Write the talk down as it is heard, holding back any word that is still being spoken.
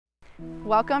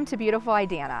Welcome to beautiful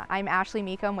Idanha. I'm Ashley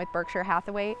Meekum with Berkshire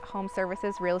Hathaway Home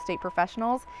Services Real Estate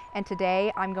Professionals, and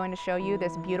today I'm going to show you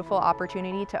this beautiful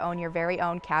opportunity to own your very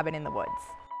own cabin in the woods.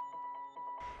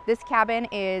 This cabin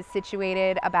is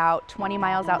situated about 20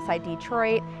 miles outside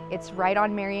Detroit. It's right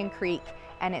on Marion Creek,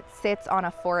 and it sits on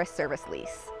a Forest Service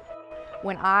lease.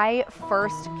 When I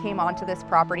first came onto this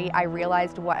property, I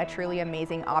realized what a truly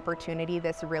amazing opportunity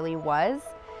this really was.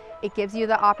 It gives you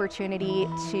the opportunity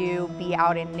to be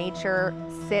out in nature,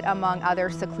 sit among other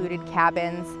secluded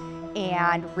cabins,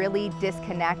 and really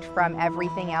disconnect from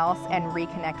everything else and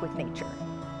reconnect with nature.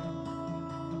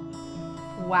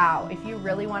 Wow, if you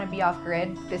really want to be off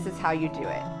grid, this is how you do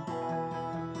it.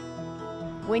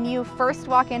 When you first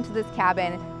walk into this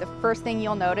cabin, the first thing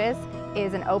you'll notice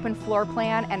is an open floor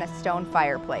plan and a stone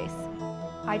fireplace.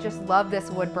 I just love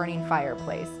this wood-burning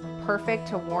fireplace. Perfect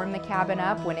to warm the cabin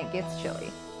up when it gets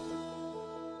chilly.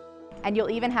 And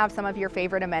you'll even have some of your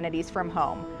favorite amenities from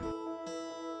home.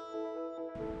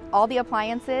 All the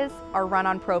appliances are run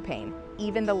on propane,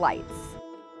 even the lights.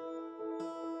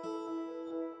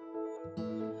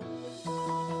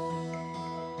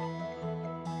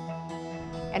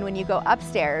 And when you go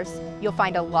upstairs, you'll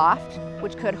find a loft,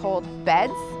 which could hold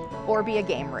beds or be a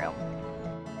game room.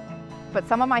 But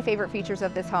some of my favorite features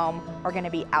of this home are going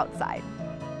to be outside.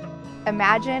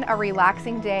 Imagine a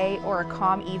relaxing day or a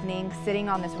calm evening sitting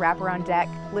on this wraparound deck,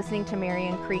 listening to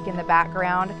Marion Creek in the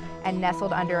background and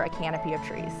nestled under a canopy of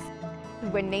trees.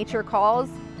 When nature calls,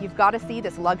 you've got to see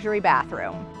this luxury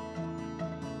bathroom.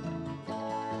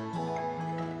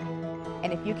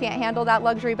 And if you can't handle that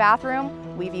luxury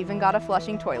bathroom, we've even got a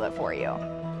flushing toilet for you.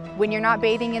 When you're not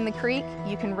bathing in the creek,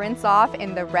 you can rinse off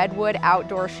in the Redwood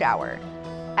outdoor shower.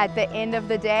 At the end of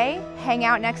the day, hang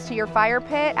out next to your fire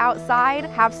pit outside,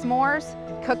 have s'mores,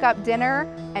 cook up dinner,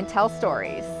 and tell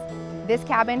stories. This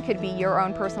cabin could be your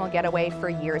own personal getaway for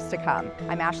years to come.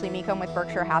 I'm Ashley Meekum with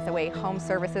Berkshire Hathaway Home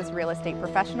Services Real Estate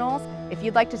Professionals. If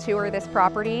you'd like to tour this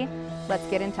property, let's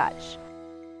get in touch.